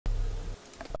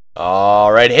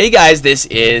Alright, hey guys, this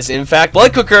is in fact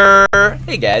Blood Cooker.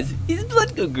 Hey guys, it's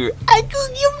Blood Cooker. I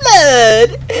cook your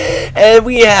blood. And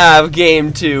we have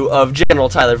game 2 of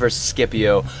GeneralTyler versus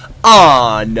Scipio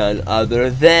on none other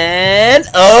than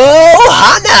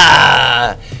Ohana.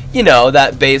 You know,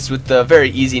 that base with the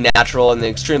very easy natural and the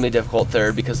extremely difficult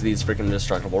third because of these freaking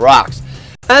indestructible rocks.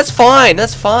 That's fine,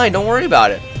 don't worry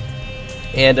about it.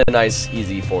 And a nice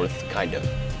easy fourth, kind of.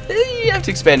 You have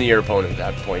to expand your opponent at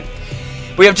that point.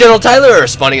 We have GeneralTyler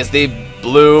spawning as the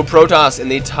blue Protoss in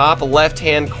the top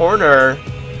left-hand corner.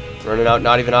 Running out,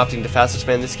 not even opting to fast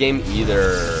expand this game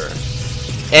either.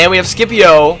 And we have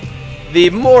Scipio, the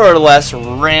more or less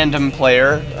random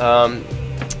player.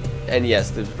 And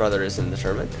yes, the brother is in the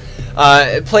tournament.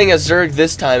 Playing as Zerg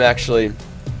this time, actually.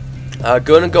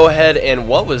 Gonna go ahead and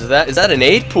what was that? Is that an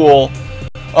 8-pool?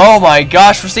 Oh my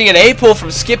gosh, we're seeing an 8-pool from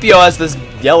Scipio as this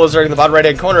yellow Zerg in the bottom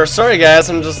right-hand corner. Sorry guys,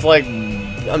 I'm just like,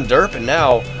 I'm derping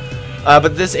now.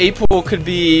 But this 8-pool could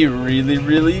be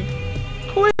really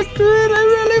quick,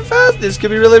 really fast. This could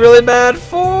be really bad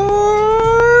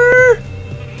for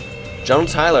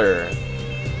GeneralTyler.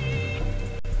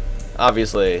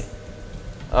 Obviously.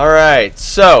 Alright,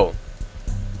 so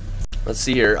let's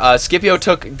see here. Scipio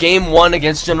took game 1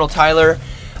 against GeneralTyler.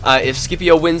 If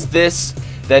Scipio wins this,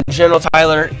 then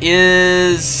GeneralTyler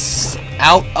is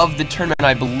out of the tournament,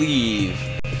 I believe.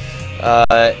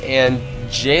 And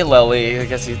J-Lely, I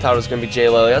guess he thought it was going to be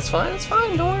J-Lely. That's fine,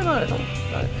 don't worry about it.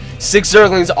 6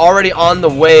 Zerglings already on the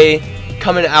way,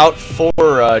 coming out for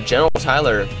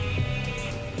GeneralTyler.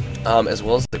 As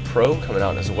well as the Probe coming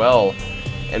out as well.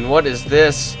 And what is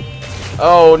this?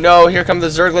 Oh no, here come the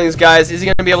Zerglings, guys. Is he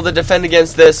going to be able to defend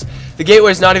against this? The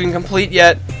gateway's not even complete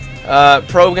yet.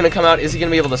 Probe going to come out. Is he going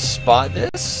to be able to spot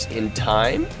this in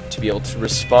time to be able to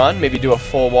respond? Maybe do a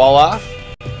full wall off?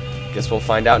 Guess we'll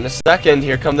find out in a second.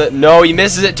 Here come the... No, he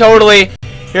misses it totally.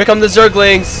 Here come the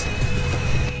Zerglings.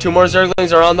 2 more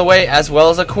Zerglings are on the way, as well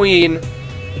as a Queen.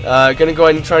 Gonna go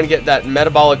ahead and try and get that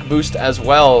metabolic boost as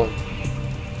well.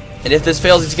 And if this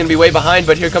fails, he's gonna be way behind.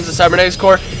 But here comes the Cybernetics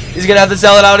Core. He's gonna have to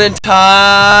sell it out in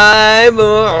time.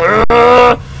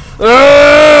 The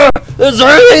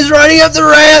Zerglings running up the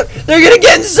ramp. They're gonna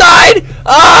get inside.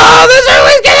 Oh, the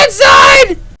Zerglings get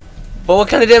inside. But what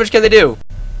kind of damage can they do?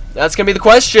 That's going to be the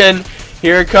question.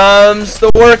 Here comes the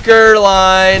worker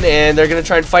line, and they're going to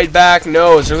try and fight back.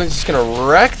 No, Zerglings just going to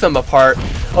wreck them apart.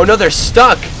 Oh no, they're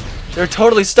stuck. They're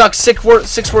totally stuck. 6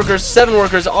 workers, 7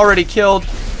 workers already killed,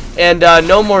 and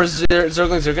no more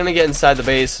Zerglings are going to get inside the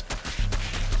base.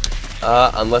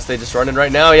 Unless they just run in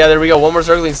right now. Yeah, there we go. 1 more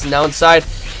Zerglings now inside,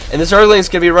 and the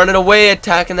Zerglings going to be running away,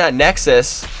 attacking that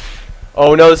Nexus.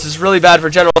 Oh no, this is really bad for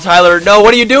GeneralTyler. No,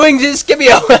 what are you doing,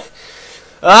 Scipio?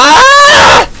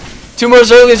 Ah! 2 more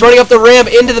Zerglings running up the ramp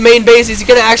into the main base. He's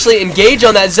going to actually engage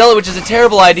on that Zealot, which is a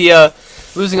terrible idea.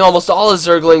 Losing almost all his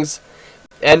Zerglings.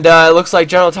 And it looks like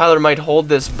GeneralTyler might hold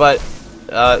this, but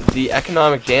the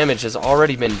economic damage has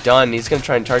already been done. He's going to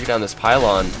try and target down this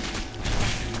pylon.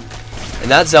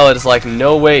 And that Zealot is like,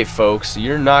 no way, folks.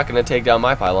 You're not going to take down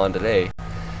my pylon today.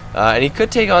 And he could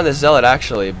take on this Zealot,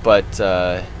 actually, but...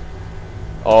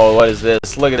 oh, what is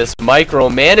this? Look at this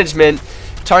micromanagement.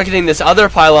 Targeting this other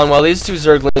pylon while these 2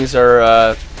 Zerglings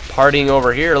are partying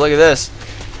over here. Look at this.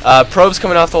 Probe's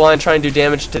coming off the line trying to do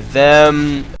damage to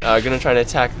them. Gonna try to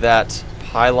attack that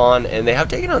pylon. And they have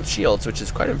taken out shields, which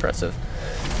is quite impressive.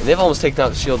 And they've almost taken out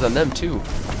the shields on them too.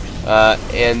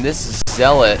 And this is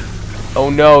Zealot.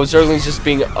 Oh no, Zergling's just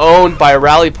being owned by a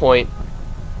rally point.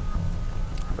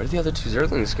 Where did the other 2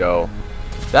 Zerglings go?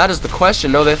 That is the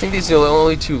question. No, I think these are the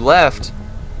only 2 left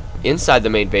inside the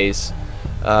main base.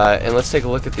 And let's take a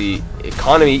look at the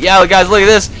economy. Yeah, guys, look at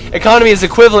this. Economy is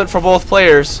equivalent for both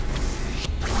players.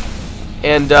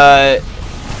 And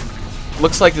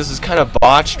looks like this is kind of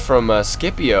botched from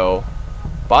Scipio.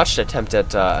 Botched attempt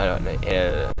at an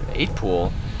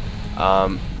 8-pool.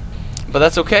 But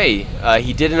that's okay.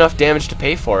 He did enough damage to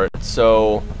pay for it.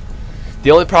 So the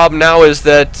only problem now is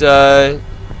that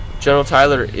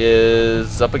GeneralTyler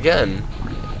is up again.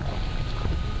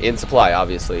 In supply,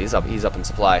 obviously. He's up in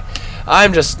supply.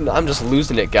 I'm just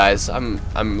losing it, guys. I'm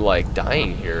like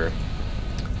dying here.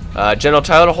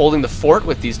 GeneralTyler holding the fort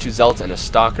with these 2 Zealots and a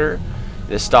Stalker.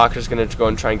 This Stalker's gonna go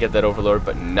and try and get that Overlord,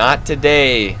 but not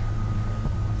today.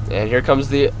 And here comes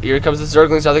the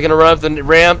Zerglings. Are they gonna run up the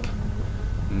ramp?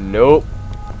 Nope.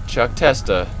 Chuck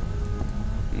Testa.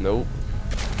 Nope.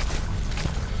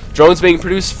 Drones being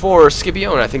produced for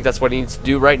Scipio, and I think that's what he needs to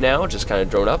do right now. Just kind of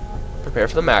drone up, prepare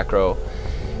for the macro.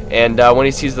 And when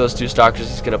he sees those 2 Stalkers,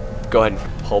 he's going to go ahead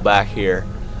and pull back here.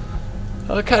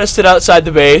 I'll kind of sit outside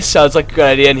the base. Sounds like a good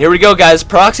idea. And here we go, guys.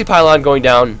 Proxy pylon going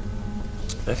down.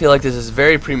 I feel like this is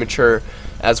very premature,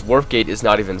 as Warp Gate is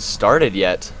not even started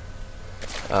yet.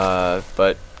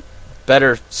 But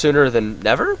better sooner than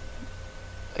never,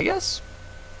 I guess.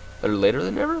 Better later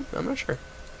than never? I'm not sure.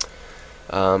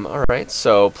 Alright,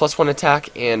 so +1 attack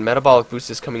and metabolic boost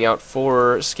is coming out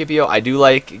for Scipio. I do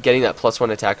like getting that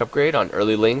 +1 attack upgrade on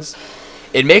early lings.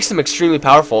 It makes them extremely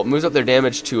powerful. It moves up their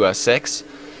damage to 6.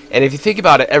 And if you think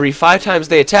about it, every 5 times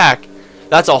they attack,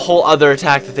 that's a whole other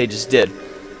attack that they just did.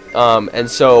 And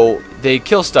so they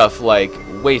kill stuff like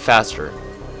way faster.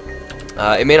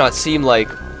 It may not seem like,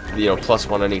 you know,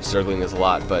 +1 on each Zergling is a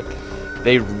lot, but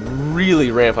they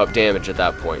really ramp up damage at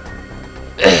that point.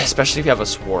 Especially if you have a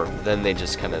swarm, then they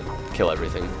just kind of kill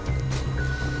everything.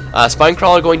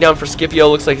 Spinecrawler going down for Scipio.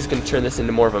 Looks like he's going to turn this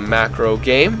into more of a macro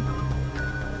game.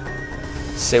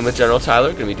 Same with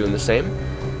GeneralTyler, going to be doing the same.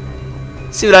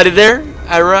 See what I did there?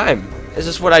 I rhyme. It's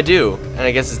just what I do, and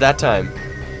I guess it's that time.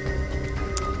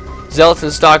 Zealots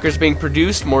and Stalkers being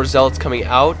produced. More Zealots coming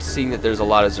out, seeing that there's a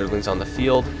lot of Zerglings on the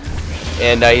field.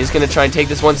 And he's going to try and take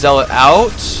this one Zealot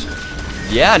out.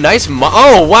 Yeah, nice.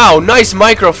 Oh, wow. Nice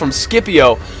micro from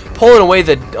Scipio. Pulling away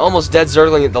the almost dead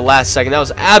Zergling at the last second. That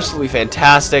was absolutely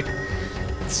fantastic.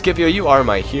 Scipio, you are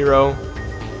my hero.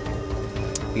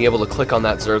 Being able to click on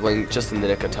that Zergling just in the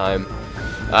nick of time.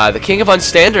 The King of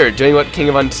Unstandard doing what King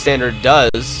of Unstandard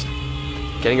does.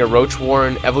 Getting a Roach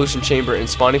Warren, Evolution Chamber, and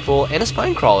Spawning Pool, and a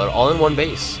Spinecrawler all in one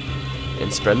base.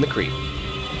 And spreading the creep.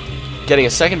 Getting a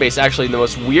second base actually in the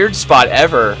most weird spot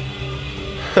ever.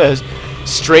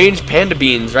 Strange panda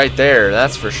beans right there,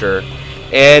 that's for sure.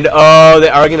 And oh, they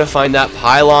are going to find that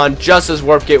pylon just as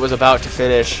Warp Gate was about to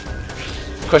finish.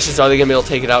 The question is, are they going to be able to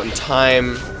take it out in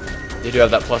time? They do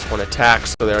have that +1 attack,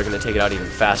 so they are going to take it out even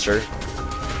faster.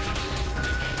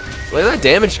 Look at that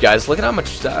damage, guys. Look at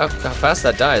how fast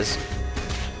that dies.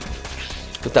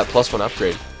 With that +1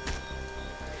 upgrade.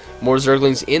 More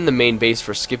Zerglings in the main base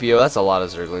for Scipio. That's a lot of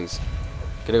Zerglings.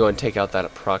 Gonna go and take out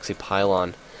that proxy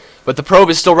pylon. But the probe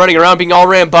is still running around being all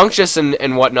rambunctious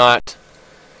and whatnot.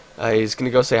 He's gonna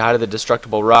go say hi to the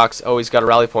destructible rocks. Oh, he's got a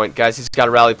rally point. Guys, he's got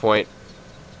a rally point.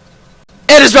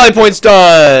 And his rally point's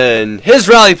done! His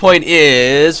rally point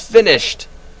is finished.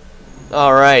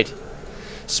 Alright.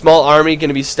 Small army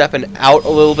gonna be stepping out a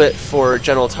little bit for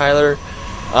GeneralTyler.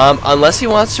 Unless he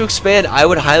wants to expand, I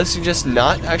would highly suggest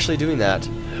not actually doing that.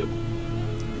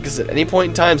 Because at any point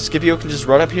in time, Scipio can just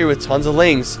run up here with tons of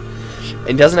lings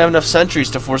and doesn't have enough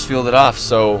sentries to force field it off,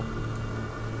 so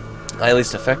at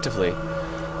least effectively.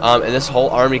 And this whole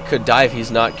army could die if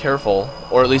he's not careful,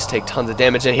 or at least take tons of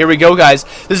damage. And here we go, guys.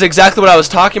 This is exactly what I was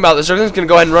talking about. The Zergling's going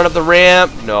to go ahead and run up the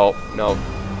ramp. No, no.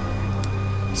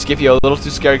 Scipio, a little too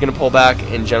scary, going to pull back,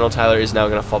 and GeneralTyler is now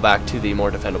going to fall back to the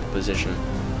more defendable position.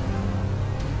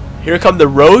 Here come the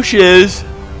Roaches.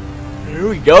 Here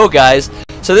we go, guys.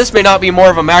 So this may not be more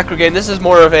of a macro game. This is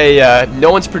more of a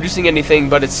no one's producing anything,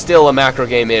 but it's still a macro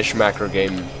game-ish macro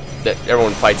game that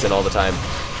everyone fights in all the time.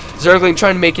 Zergling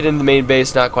trying to make it into the main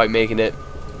base, not quite making it.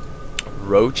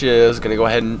 Roaches gonna go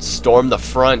ahead and storm the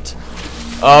front.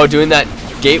 Oh, doing that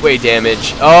gateway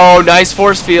damage. Oh, nice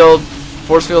force field.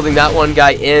 Force fielding that one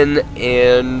guy in,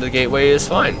 and the gateway is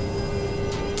fine.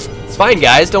 It's fine,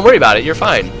 guys. Don't worry about it. You're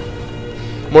fine.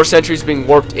 More sentries being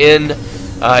warped in.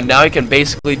 Now he can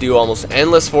basically do almost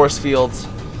endless force fields.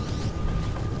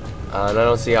 And I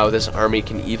don't see how this army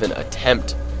can even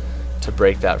attempt to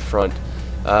break that front.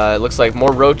 It looks like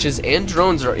more roaches and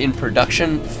drones are in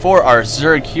production for our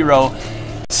Zerg hero,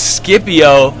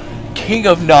 Scipio, king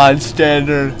of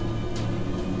non-standard,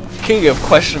 king of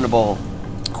questionable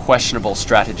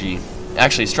strategy.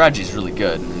 Actually, strategy is really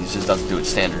good. He just doesn't do it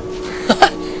standard.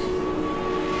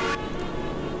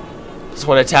 This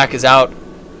one attack is out,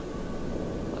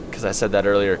 because I said that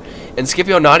earlier. And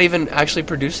Scipio not even actually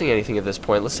producing anything at this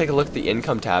point. Let's take a look at the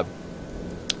income tab.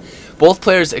 Both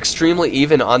players extremely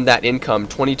even on that income.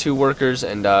 22 workers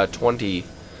and 20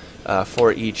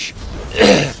 for each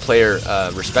player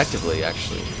respectively,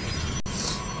 actually.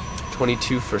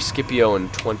 22 for Scipio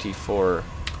and 20 for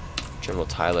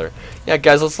GeneralTyler. Yeah,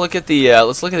 guys, let's look at the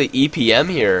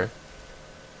EPM here.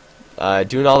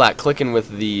 Doing all that clicking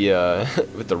with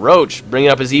the Roach, bringing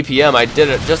up his EPM. I did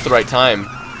it just the right time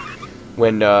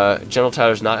when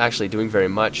GeneralTyler's not actually doing very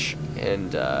much.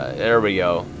 And there we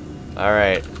go. All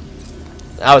right,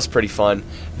 that was pretty fun.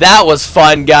 That was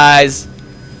fun, guys.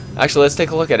 Actually, let's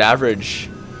take a look at average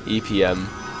EPM.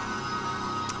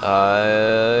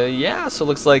 Yeah, so it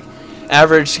looks like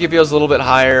average Scipio's a little bit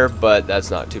higher, but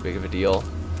that's not too big of a deal.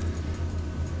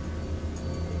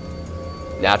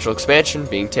 Natural expansion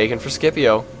being taken for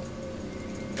Scipio.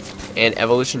 And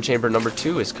Evolution Chamber number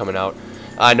 2 is coming out.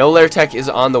 No Lair Tech is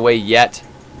on the way yet.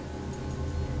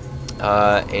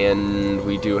 And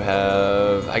we do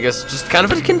have, I guess, just kind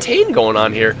of a contain going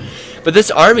on here. But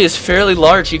this army is fairly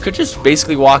large. He could just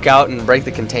basically walk out and break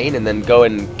the contain and then go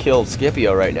and kill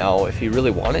Scipio right now if he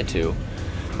really wanted to.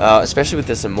 Especially with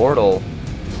this immortal.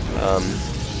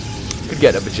 Could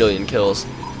get a bajillion kills.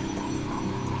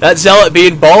 That zealot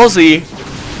being ballsy.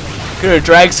 Gonna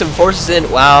drag some forces in.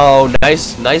 Wow,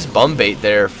 nice bum bait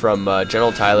there from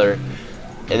GeneralTyler.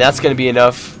 And that's gonna be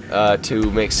enough to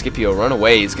make Scipio run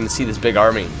away. He's gonna see this big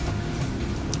army.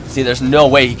 See, there's no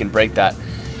way he can break that.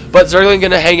 But Zergling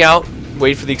gonna hang out,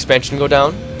 wait for the expansion to go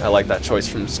down. I like that choice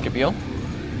from Scipio.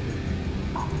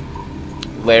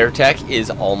 Lair tech is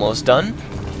almost done.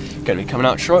 Gonna be coming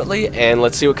out shortly, and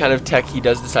let's see what kind of tech he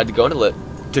does decide to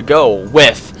go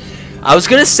with. I was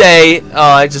gonna say,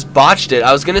 I just botched it.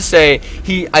 I was gonna say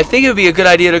I think it would be a good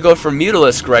idea to go for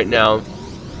Mutalisk right now.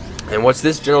 And what's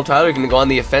this? GeneralTyler gonna go on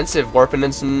the offensive, warping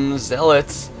in some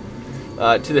zealots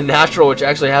to the natural, which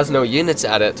actually has no units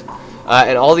at it.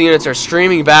 And all the units are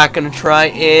streaming back. Gonna try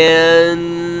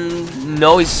and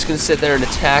no, he's just gonna sit there and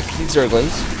attack these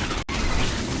Zerglings,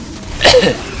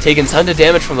 taking tons of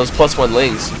damage from those +1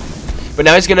 lings. But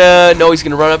now he's gonna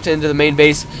run up into the main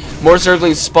base. More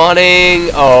Zerglings spawning.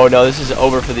 Oh no, this is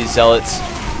over for these zealots.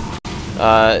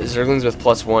 Zerglings with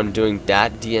 +1 doing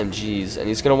dat DMGs, and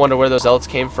he's gonna wonder where those zealots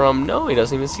came from. No, he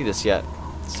doesn't even see this yet.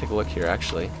 Let's take a look here,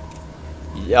 actually.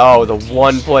 Oh, the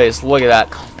one place. Look at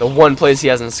that. The one place he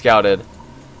hasn't scouted,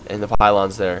 and the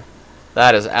pylons there.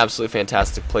 That is absolutely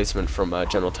fantastic placement from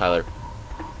GeneralTyler.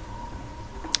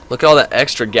 Look at all that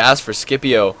extra gas for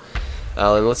Scipio.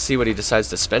 And let's see what he decides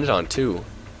to spend it on, too.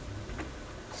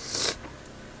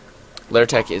 Lair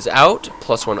tech is out.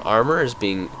 +1 armor is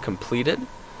being completed.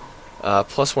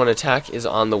 +1 attack is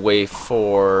on the way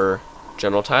for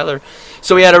GeneralTyler.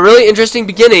 So we had a really interesting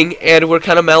beginning, and we're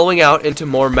kind of mellowing out into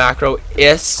more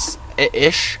macro-ish.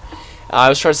 I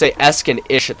was trying to say esque and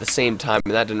ish at the same time,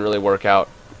 and that didn't really work out.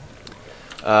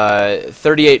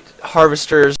 38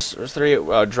 harvesters, or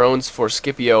 38 drones for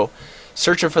Scipio.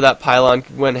 Searching for that pylon,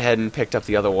 went ahead and picked up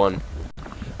the other one.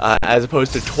 As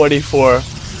opposed to 24.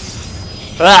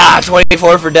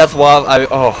 24 for Death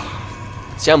Waffle.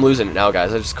 See, I'm losing it now,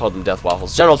 guys. I just called them Death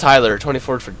Waffles. GeneralTyler,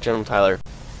 24 for GeneralTyler.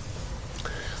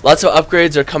 Lots of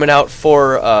upgrades are coming out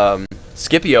for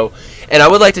Scipio. And I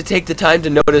would like to take the time to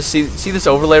notice, see this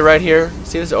overlay right here?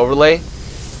 See this overlay?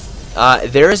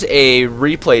 There's a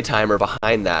replay timer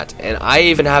behind that. And I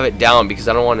even have it down because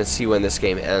I don't want to see when this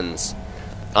game ends.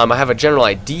 I have a general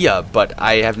idea, but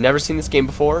I have never seen this game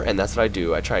before, and that's what I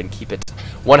do. I try and keep it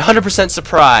 100%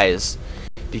 surprise,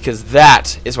 because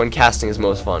that is when casting is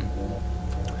most fun.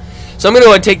 So I'm going to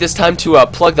go and take this time to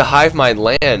plug the Hivemind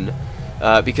LAN,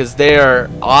 because they are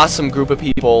an awesome group of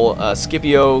people.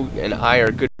 Scipio and I are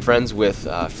good friends with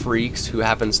Freaks, who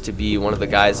happens to be one of the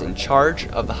guys in charge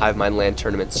of the Hivemind LAN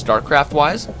tournament,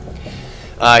 StarCraft-wise.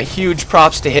 Huge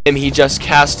props to him. He just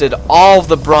casted all of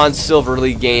the Bronze Silver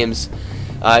League games.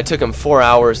 It took him 4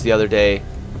 hours the other day,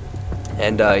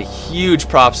 and huge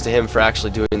props to him for actually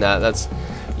doing that. That's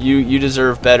you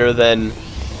deserve better than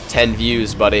 10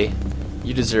 views, buddy.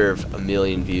 You deserve 1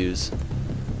 million views,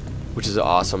 which is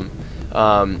awesome.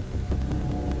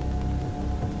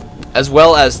 As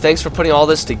well as thanks for putting all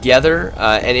this together.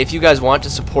 And if you guys want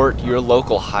to support your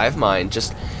local Hivemind,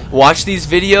 just watch these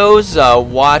videos.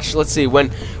 Let's see,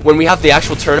 when we have the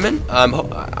actual tournament,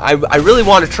 I really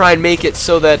want to try and make it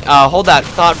so that, hold that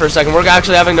thought for a second, we're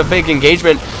actually having a big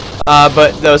engagement,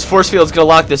 but those force fields going to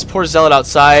lock this poor zealot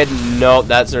outside. No,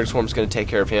 that Zerg Swarm's going to take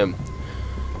care of him.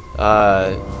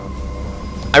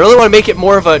 I really want to make it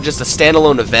more of just a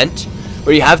standalone event,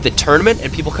 where you have the tournament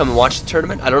and people come and watch the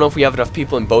tournament. I don't know if we have enough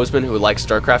people in Bozeman who would like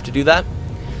StarCraft to do that.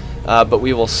 But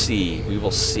we will see. We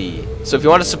will see. So if you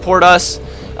want to support us,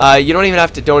 you don't even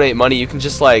have to donate money. You can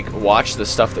just like watch the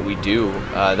stuff that we do.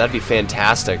 That'd be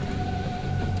fantastic.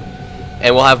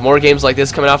 And we'll have more games like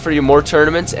this coming out for you, more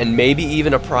tournaments, and maybe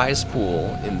even a prize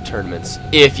pool in tournaments,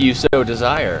 if you so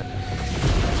desire.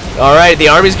 Alright, the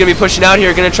army's going to be pushing out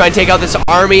here. Going to try and take out this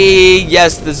army.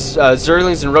 Yes, this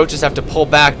Zerglings and Roaches have to pull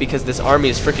back because this army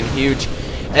is freaking huge.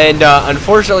 And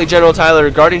unfortunately,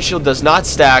 GeneralTyler, Guardian Shield does not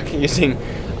stack, using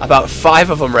about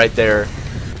 5 of them right there.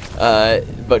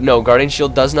 But no, Guardian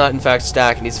Shield does not in fact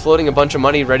stack, and he's floating a bunch of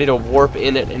money ready to warp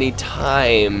in at any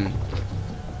time.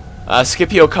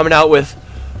 Scipio coming out with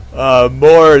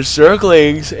more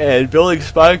Zerglings and building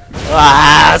spine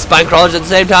crawlers at the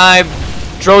same time.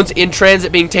 Drones in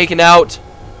transit being taken out.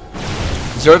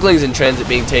 Zerglings in transit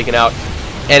being taken out.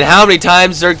 And how many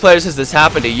times, Zerg players, has this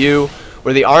happened to you,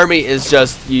 where the army is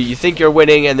just, you think you're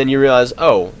winning, and then you realize,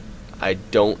 oh, I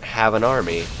don't have an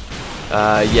army.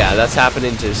 Yeah, that's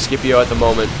happening to Scipio at the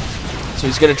moment. So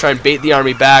he's going to try and bait the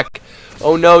army back.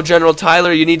 Oh no,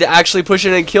 GeneralTyler, you need to actually push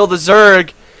in and kill the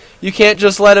Zerg. You can't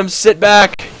just let him sit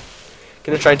back.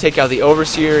 Going to try and take out the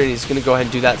Overseer, and he's going to go ahead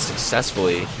and do that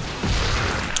successfully.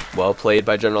 Well played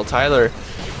by GeneralTyler.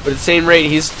 But at the same rate,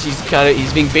 he's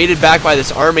being baited back by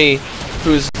this army,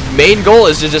 whose main goal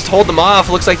is to just hold them off.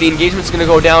 Looks like the engagement's going to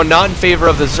go down, not in favor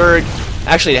of the Zerg.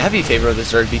 Actually, in heavy favor of the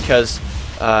Zerg, because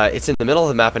it's in the middle of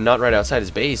the map and not right outside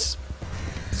his base.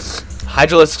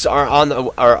 Hydralisks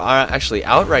are actually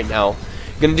out right now.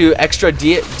 Going to do extra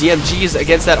DMGs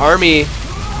against that army,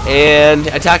 and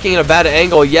attacking at a bad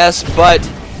angle, yes, but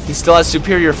he still has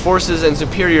superior forces and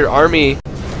superior army,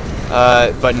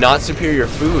 but not superior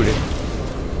food.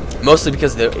 Mostly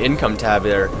because of the income tab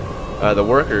there, the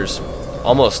workers,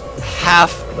 almost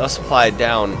half the supply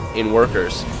down in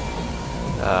workers.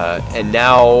 And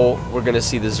now we're going to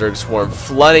see the Zerg swarm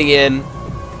flooding in,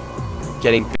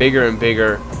 getting bigger and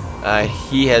bigger.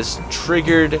 He has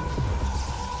triggered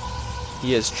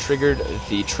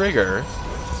the trigger.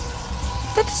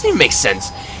 That doesn't even make sense.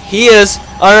 He is,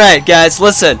 alright guys,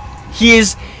 listen,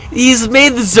 he's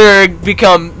made the Zerg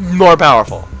become more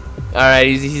powerful. Alright,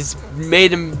 he's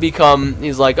made him become,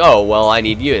 he's like, oh, well, I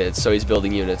need units, so he's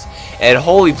building units. And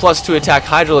holy, +2 attack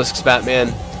Hydralisks,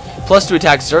 Batman. +2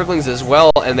 attack Zerglings as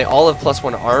well, and they all have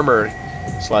 +1 armor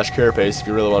 / carapace, if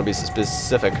you really want to be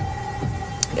specific.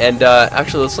 And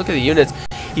actually, let's look at the units.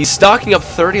 He's stocking up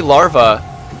 30 larvae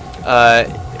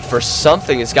for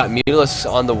something. It's got Mutalisks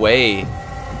on the way.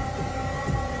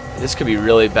 This could be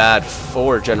really bad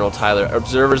for GeneralTyler.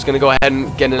 Observer's going to go ahead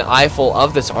and get an eyeful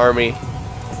of this army.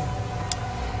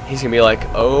 He's going to be like,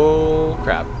 oh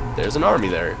crap, there's an army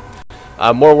there.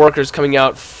 More workers coming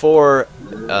out for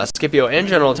Scipio and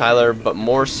GeneralTyler, but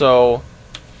more so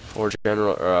for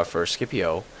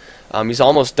Scipio. He's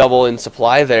almost double in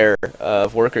supply there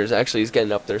of workers. Actually, he's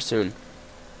getting up there soon.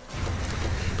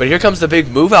 But here comes the big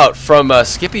move out from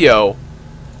Scipio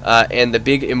and the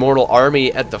big immortal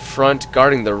army at the front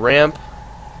guarding the ramp.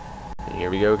 And here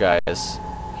we go, guys.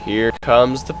 Here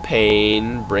comes the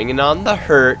pain, bringing on the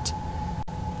hurt.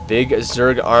 Big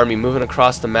Zerg army moving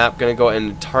across the map, gonna go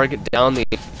and target down the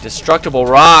destructible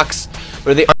rocks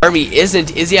where the army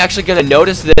isn't. Is he actually gonna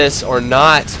notice this or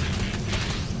not?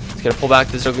 He's gonna pull back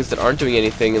the Zerglings that aren't doing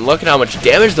anything, and look at how much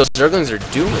damage those Zerglings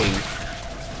are doing.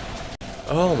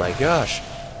 Oh my gosh.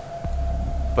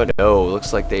 But no,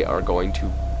 looks like they are going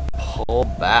to pull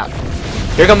back.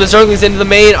 Here come the Zerglings into the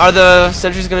main. Are the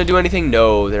sentries gonna do anything?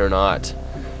 No, they're not.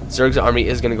 Zerg's army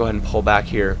is gonna go ahead and pull back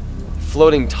here,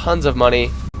 floating tons of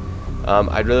money.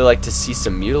 I'd really like to see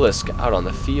some Mutalisk out on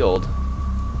the field.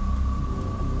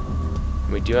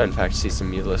 We do, in fact, see some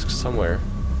Mutalisks somewhere.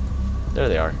 There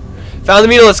they are. Found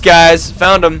the Mutalisk, guys.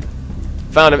 Found them.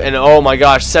 Found them. And oh my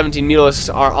gosh, 17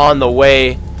 Mutalisks are on the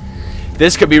way.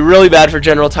 This could be really bad for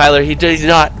GeneralTyler. He's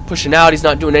not pushing out. He's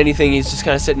not doing anything. He's just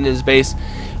kind of sitting in his base,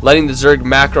 letting the Zerg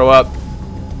macro up.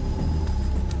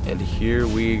 And here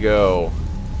we go.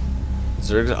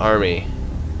 Zerg's army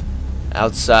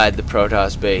outside the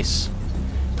Protoss base,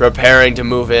 preparing to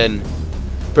move in,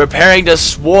 preparing to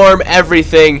swarm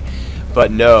everything.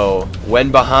 But no, when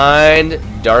behind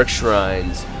dark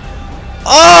shrines.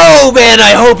 Oh man,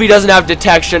 I hope he doesn't have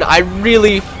detection. I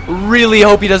really, really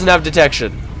hope he doesn't have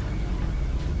detection.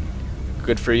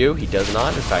 Good for you, he does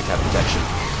not in fact have detection.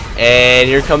 And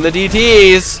here come the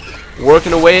DTs,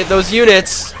 working away at those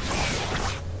units.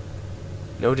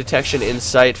 No detection in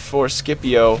sight for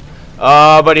Scipio.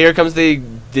 But here comes the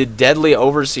deadly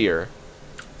Overseer.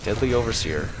 Deadly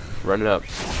Overseer running up.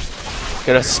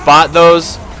 Gonna spot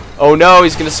those. Oh no,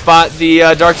 he's gonna spot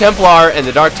the Dark Templar, and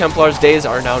the Dark Templar's days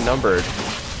are now numbered.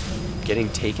 Getting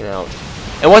taken out.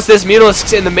 And once this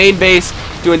Mutalisk's in the main base,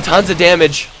 doing tons of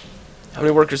damage. How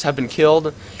many workers have been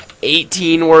killed?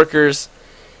 18 workers.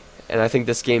 And I think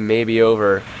this game may be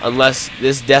over, unless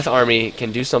this Death Army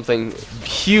can do something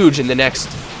huge in the next,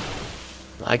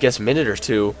 I guess, minute or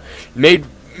two. Main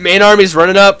army's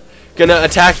running up, gonna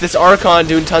attack this Archon,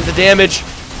 doing tons of damage.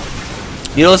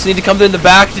 Mutalisks need to come in the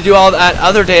back to do all that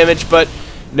other damage, but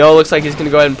no, looks like he's gonna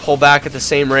go ahead and pull back at the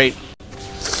same rate.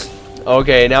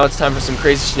 Okay, now it's time for some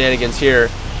crazy shenanigans here.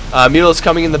 Mutalisks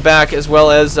coming in the back, as well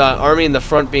as army in the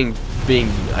front being,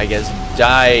 I guess,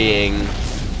 dying.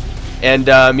 And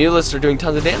Mutalisks are doing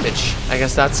tons of damage. I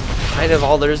guess that's kind of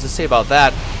all there is to say about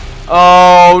that.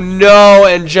 Oh no,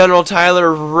 and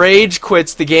GeneralTyler rage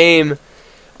quits the game.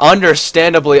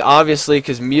 Understandably, obviously,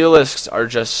 because Mutalisks are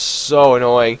just so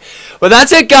annoying. But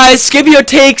that's it, guys. Scipio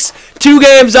takes 2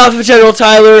 games off of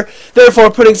GeneralTyler,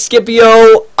 therefore putting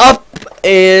Scipio up.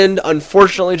 And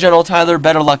unfortunately, GeneralTyler,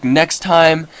 better luck next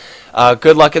time.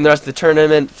 Good luck in the rest of the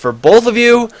tournament for both of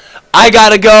you. I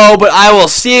gotta go, but I will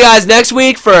see you guys next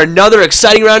week for another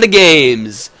exciting round of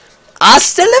games.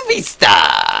 Hasta la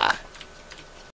vista!